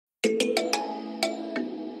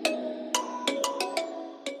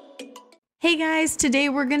Hey guys, today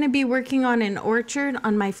we're going to be working on an orchard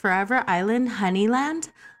on my forever island, Honeyland.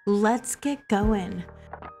 Let's get going.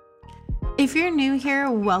 If you're new here,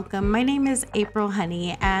 welcome. My name is April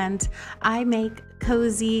Honey and I make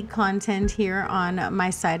cozy content here on my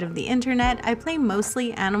side of the internet. I play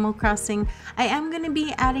mostly Animal Crossing. I am going to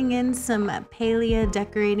be adding in some palea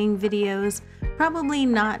decorating videos, probably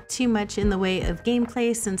not too much in the way of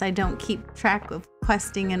gameplay since I don't keep track of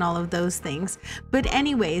questing and all of those things. But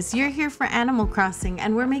anyways, you're here for Animal Crossing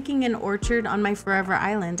and we're making an orchard on my forever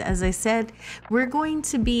island. As I said, we're going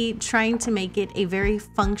to be trying to make it a very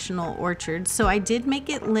functional orchard. So I did make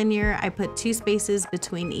it linear. I put 2 spaces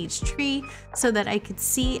between each tree so that I could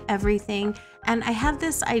see everything. And I had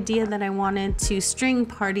this idea that I wanted to string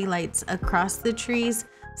party lights across the trees.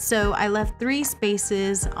 So I left 3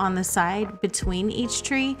 spaces on the side between each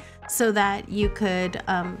tree so that you could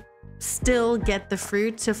still get the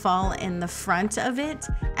fruit to fall in the front of it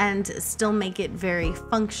and still make it very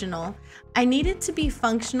functional. I need it to be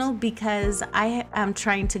functional because I am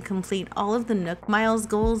trying to complete all of the Nook Miles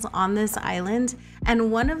goals on this island,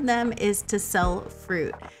 and one of them is to sell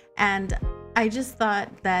fruit. And I just thought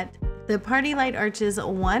that the party light arches,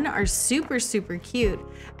 one, are super cute,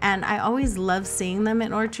 and I always love seeing them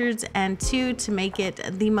in orchards, and 2, to make it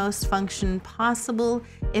the most function possible,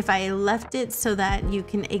 if I left it so that you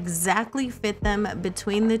can exactly fit them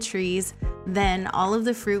between the trees, then all of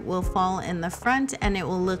the fruit will fall in the front and it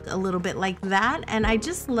will look a little bit like that, and I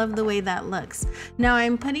just love the way that looks. Now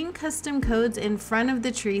I'm putting custom codes in front of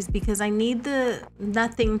the trees because I need the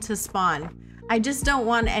nothing to spawn. I just don't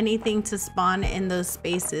want anything to spawn in those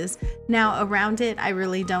spaces. Now around it, I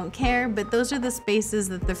really don't care, but those are the spaces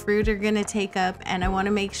that the fruit are gonna take up, and I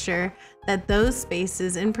wanna make sure that those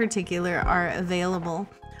spaces in particular are available.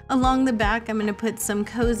 Along the back, I'm gonna put some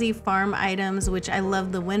cozy farm items, which I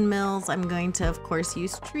love the windmills. I'm going to, of course,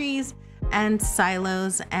 use trees and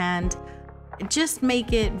silos and just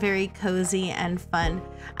make it very cozy and fun.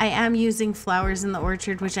 I am using flowers in the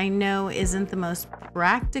orchard, which I know isn't the most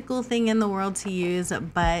practical thing in the world to use,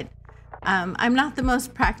 but I'm not the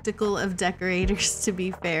most practical of decorators, to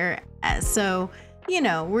be fair. So, you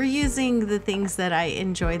know, we're using the things that I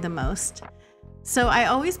enjoy the most. So I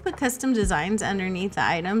always put custom designs underneath the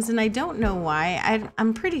items, and I don't know why.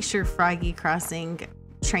 I'm pretty sure Froggy Crossing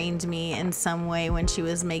trained me in some way when she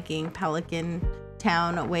was making Pelican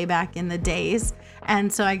Town way back in the days,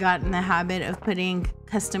 and so I got in the habit of putting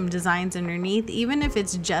custom designs underneath, even if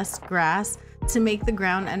it's just grass, to make the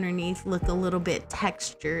ground underneath look a little bit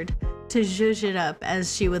textured, to zhuzh it up,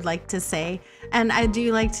 as she would like to say, and I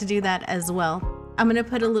do like to do that as well. I'm gonna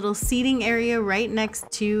put a little seating area right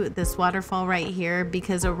next to this waterfall right here,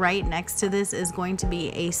 because right next to this is going to be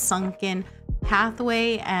a sunken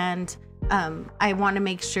pathway, and I want to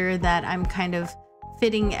make sure that I'm kind of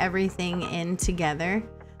fitting everything in together.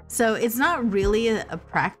 So it's not really a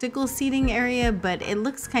practical seating area, but it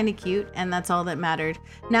looks kind of cute, and that's all that mattered.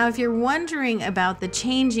 Now, if you're wondering about the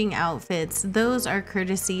changing outfits, those are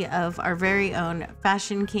courtesy of our very own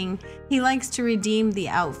Fashion King. He likes to redeem the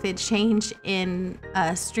outfit change in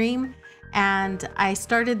stream, and I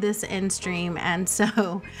started this in stream, and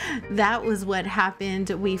so that was what happened.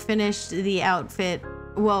 We finished the outfit,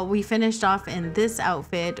 well, we finished off in this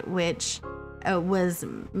outfit, which was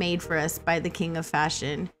made for us by the King of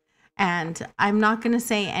Fashion, and I'm not going to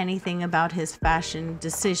say anything about his fashion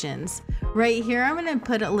decisions. Right here, I'm going to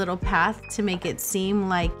put a little path to make it seem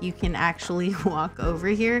like you can actually walk over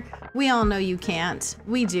here. We all know you can't.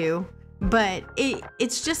 We do, but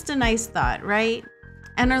it's just a nice thought, right?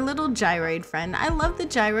 And our little gyroid friend. I love the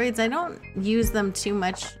gyroids. I don't use them too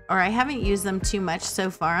much, or I haven't used them too much so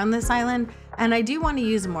far on this island. And I do want to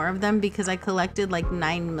use more of them because I collected like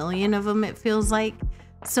 9 million of them, it feels like.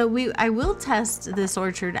 So I will test this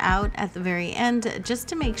orchard out at the very end just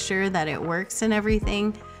to make sure that it works and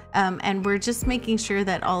everything. And we're just making sure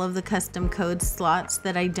that all of the custom code slots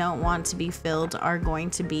that I don't want to be filled are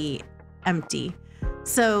going to be empty.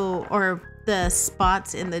 So, or the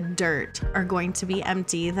spots in the dirt are going to be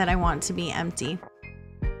empty that I want to be empty.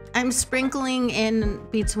 I'm sprinkling in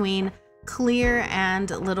between clear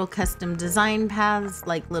and little custom design paths,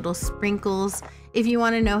 like little sprinkles. If you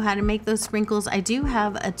want to know how to make those sprinkles, I do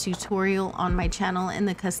have a tutorial on my channel in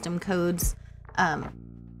the custom codes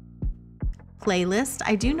playlist.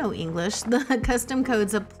 I do know English. The custom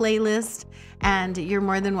codes a playlist, and you're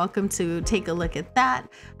more than welcome to take a look at that.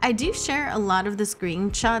 I do share a lot of the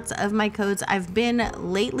screenshots of my codes. I've been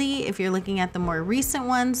lately, if you're looking at the more recent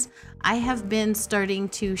ones, I have been starting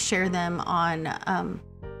to share them on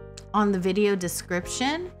the video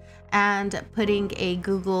description, and putting a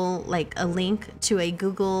Google, like a link to a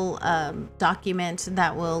Google document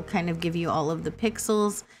that will kind of give you all of the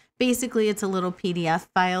pixels. Basically, it's a little PDF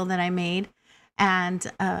file that I made. And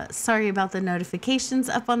sorry about the notifications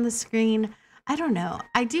up on the screen. I don't know.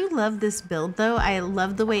 I do love this build though. I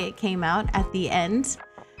love the way it came out at the end.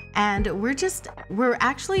 And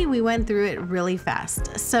we went through it really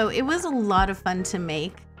fast. So it was a lot of fun to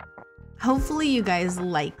make. Hopefully you guys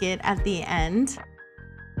like it at the end.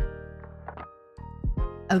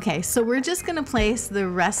 Okay, so we're just gonna place the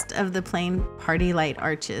rest of the plain party light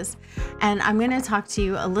arches, and I'm gonna talk to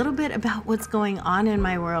you a little bit about what's going on in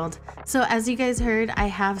my world. So as you guys heard, I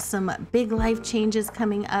have some big life changes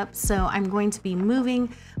coming up, so I'm going to be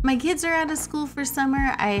moving. My kids are out of school for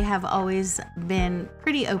summer. I have always been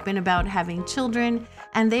pretty open about having children,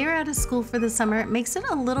 and they are out of school for the summer. It makes it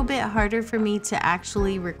a little bit harder for me to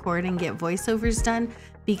actually record and get voiceovers done,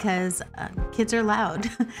 because kids are loud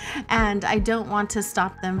and I don't want to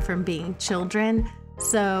stop them from being children.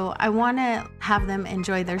 So I want to have them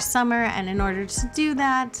enjoy their summer, and in order to do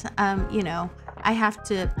that, you know, I have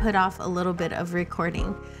to put off a little bit of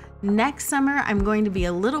recording. Next summer, I'm going to be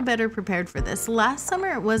a little better prepared for this. Last summer,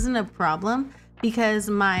 it wasn't a problem because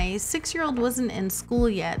my 6-year-old wasn't in school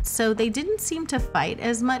yet, so they didn't seem to fight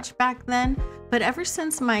as much back then. But ever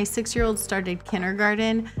since my 6-year-old started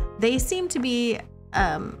kindergarten, they seem to be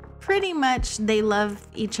pretty much, they love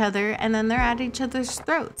each other and then they're at each other's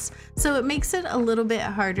throats. So it makes it a little bit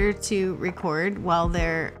harder to record while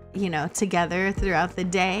they're, you know, together throughout the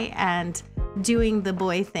day and doing the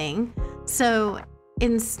boy thing. So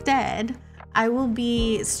instead, I will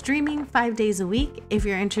be streaming 5 days a week if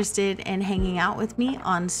you're interested in hanging out with me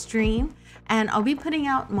on stream. And I'll be putting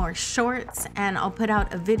out more shorts, and I'll put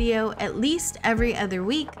out a video at least every other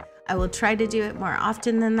week. I will try to do it more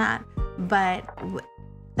often than that, but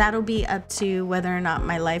that'll be up to whether or not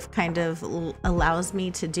my life kind of allows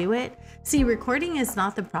me to do it. See, recording is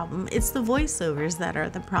not the problem. It's the voiceovers that are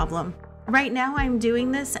the problem. Right now I'm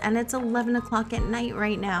doing this and it's 11 o'clock at night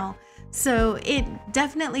right now. So it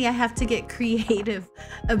definitely, I have to get creative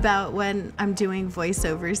about when I'm doing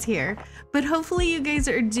voiceovers here. But hopefully you guys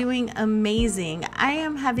are doing amazing. I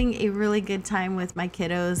am having a really good time with my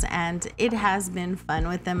kiddos, and it has been fun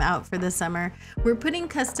with them out for the summer. We're putting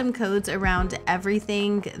custom codes around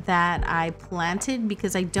everything that I planted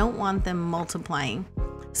because I don't want them multiplying.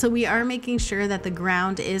 So we are making sure that the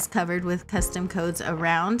ground is covered with custom codes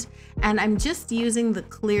around, and I'm just using the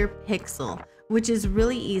clear pixel, which is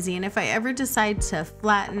really easy. And if I ever decide to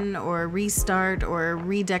flatten or restart or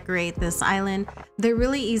redecorate this island, they're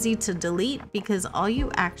really easy to delete because all you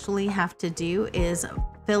actually have to do is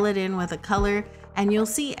fill it in with a color and you'll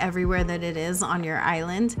see everywhere that it is on your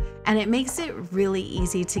island, and it makes it really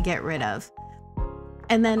easy to get rid of.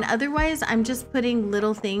 And then otherwise, I'm just putting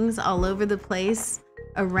little things all over the place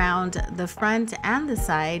around the front and the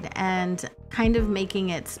side and kind of making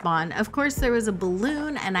it spawn. Of course, there was a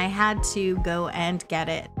balloon and I had to go and get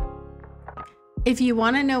it. If you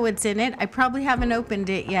want to know what's in it, I probably haven't opened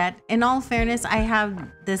it yet. In all fairness, I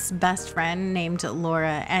have this best friend named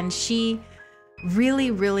Laura, and she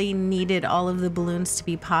really needed all of the balloons to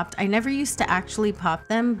be popped. I never used to actually pop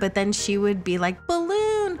them, but then she would be like,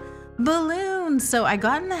 balloon, balloon. So I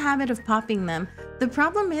got in the habit of popping them. The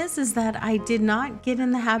problem is that I did not get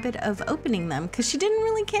in the habit of opening them because she didn't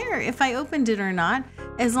really care if I opened it or not,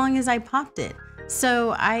 as long as I popped it.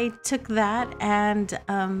 So I took that and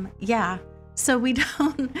yeah. So we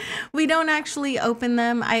don't actually open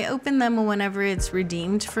them. I open them whenever it's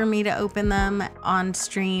redeemed for me to open them on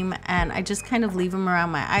stream, and I just kind of leave them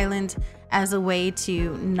around my island as a way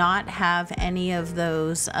to not have any of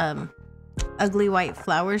those ugly white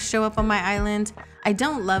flowers show up on my island. I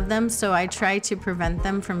don't love them, so I try to prevent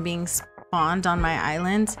them from being spawned on my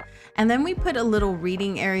island. And then we put a little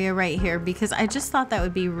reading area right here because I just thought that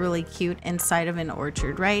would be really cute inside of an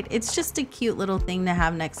orchard, right? It's just a cute little thing to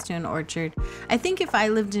have next to an orchard. I think if I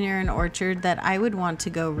lived near an orchard that I would want to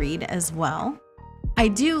go read as well. I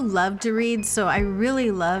do love to read, so I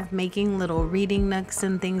really love making little reading nooks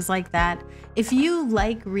and things like that. If you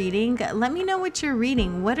like reading, let me know what you're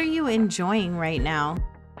reading. What are you enjoying right now?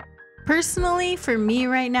 Personally, for me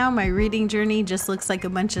right now, my reading journey just looks like a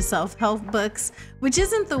bunch of self-help books, which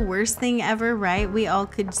isn't the worst thing ever, right? We all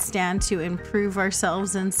could stand to improve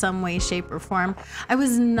ourselves in some way, shape, or form. I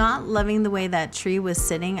was not loving the way that tree was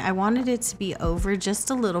sitting. I wanted it to be over just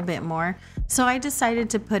a little bit more, so I decided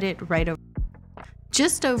to put it right over.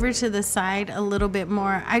 Just over to the side a little bit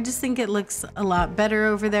more. I just think it looks a lot better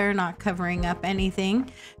over there, not covering up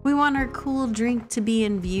anything. We want our cool drink to be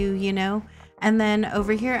in view, you know? And then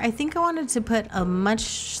over here, I think I wanted to put a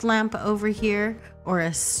munch lamp over here or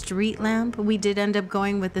a street lamp. We did end up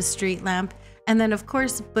going with the street lamp. And then of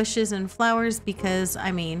course, bushes and flowers, because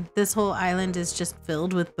I mean, this whole island is just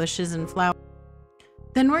filled with bushes and flowers.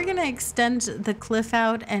 Then we're gonna extend the cliff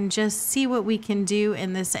out and just see what we can do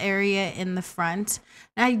in this area in the front.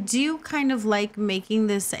 I do kind of like making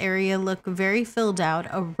this area look very filled out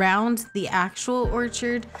around the actual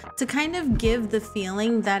orchard to kind of give the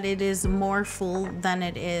feeling that it is more full than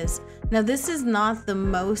it is. Now this is not the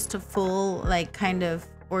most full like kind of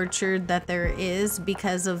orchard that there is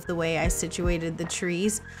because of the way I situated the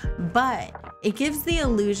trees, but it gives the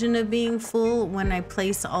illusion of being full when I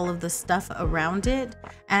place all of the stuff around it,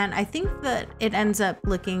 and I think that it ends up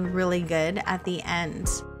looking really good at the end.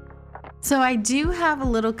 So I do have a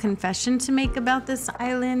little confession to make about this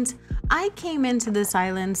island. I came into this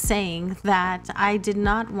island saying that I did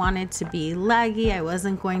not want it to be laggy. I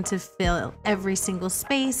wasn't going to fill every single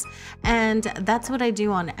space, and that's what I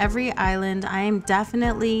do on every island. I am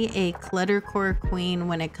definitely a cluttercore queen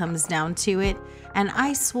when it comes down to it, and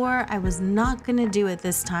I swore I was not gonna do it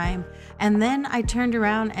this time, and then I turned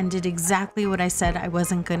around and did exactly what I said I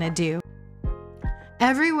wasn't gonna do.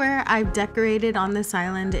 Everywhere I've decorated on this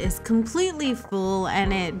island is completely full,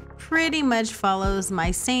 and it pretty much follows my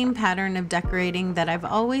same pattern of decorating that I've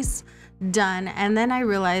always done, and then I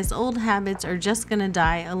realized old habits are just gonna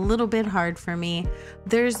die a little bit hard for me.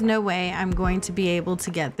 There's no way I'm going to be able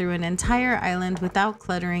to get through an entire island without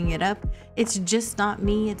cluttering it up. It's just not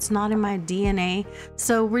me, it's not in my DNA.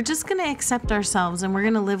 So we're just gonna accept ourselves and we're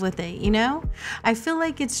gonna live with it, you know? I feel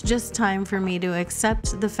like it's just time for me to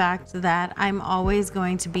accept the fact that I'm always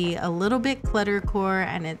going to be a little bit cluttercore,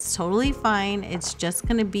 and it's totally fine. It's just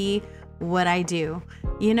gonna be what I do.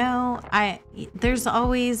 You know, there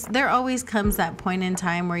always comes that point in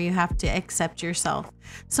time where you have to accept yourself.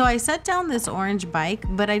 So I set down this orange bike,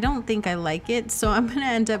 but I don't think I like it, so I'm gonna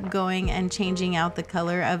end up going and changing out the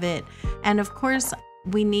color of it. And of course,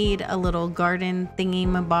 we need a little garden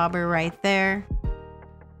thingy-mabobber right there.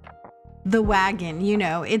 The wagon, you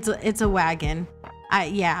know, it's a wagon.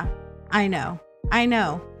 Yeah, I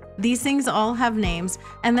know. These things all have names.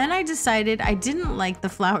 And then I decided I didn't like the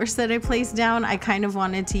flowers that I placed down. I kind of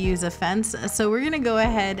wanted to use a fence. So we're gonna go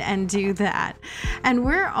ahead and do that. And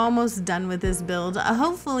we're almost done with this build.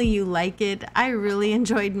 Hopefully you like it. I really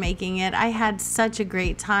enjoyed making it. I had such a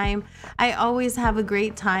great time. I always have a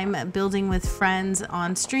great time building with friends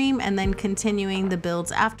on stream and then continuing the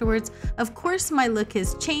builds afterwards. Of course, my look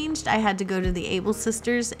has changed. I had to go to the Able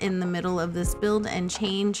Sisters in the middle of this build and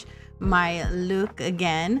change my look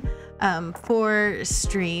again for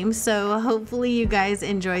stream. So hopefully you guys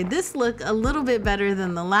enjoyed this look a little bit better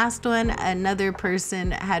than the last one. Another person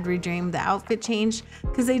had redreamed the outfit change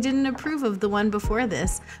because they didn't approve of the one before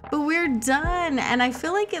this, but we're done, and I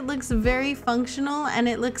feel like it looks very functional and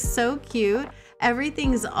it looks so cute.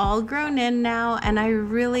 Everything's all grown in now, and I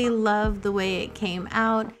really love the way it came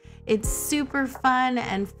out. It's super fun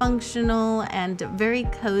and functional and very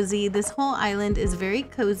cozy. This whole island is very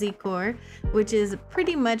cozy core, which is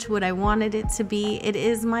pretty much what I wanted it to be. It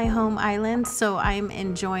is my home island, so I'm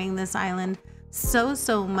enjoying this island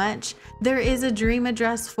so much. There is a dream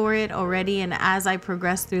address for it already, and as I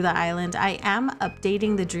progress through the island, I am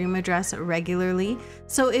updating the dream address regularly.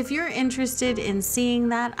 So if you're interested in seeing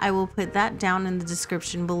that, I will put that down in the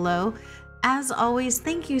description below. As always,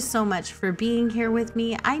 thank you so much for being here with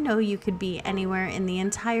me. I know you could be anywhere in the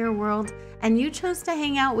entire world, and you chose to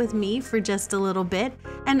hang out with me for just a little bit,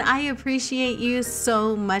 and I appreciate you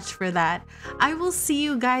so much for that. I will see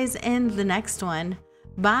you guys in the next one.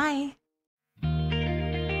 Bye.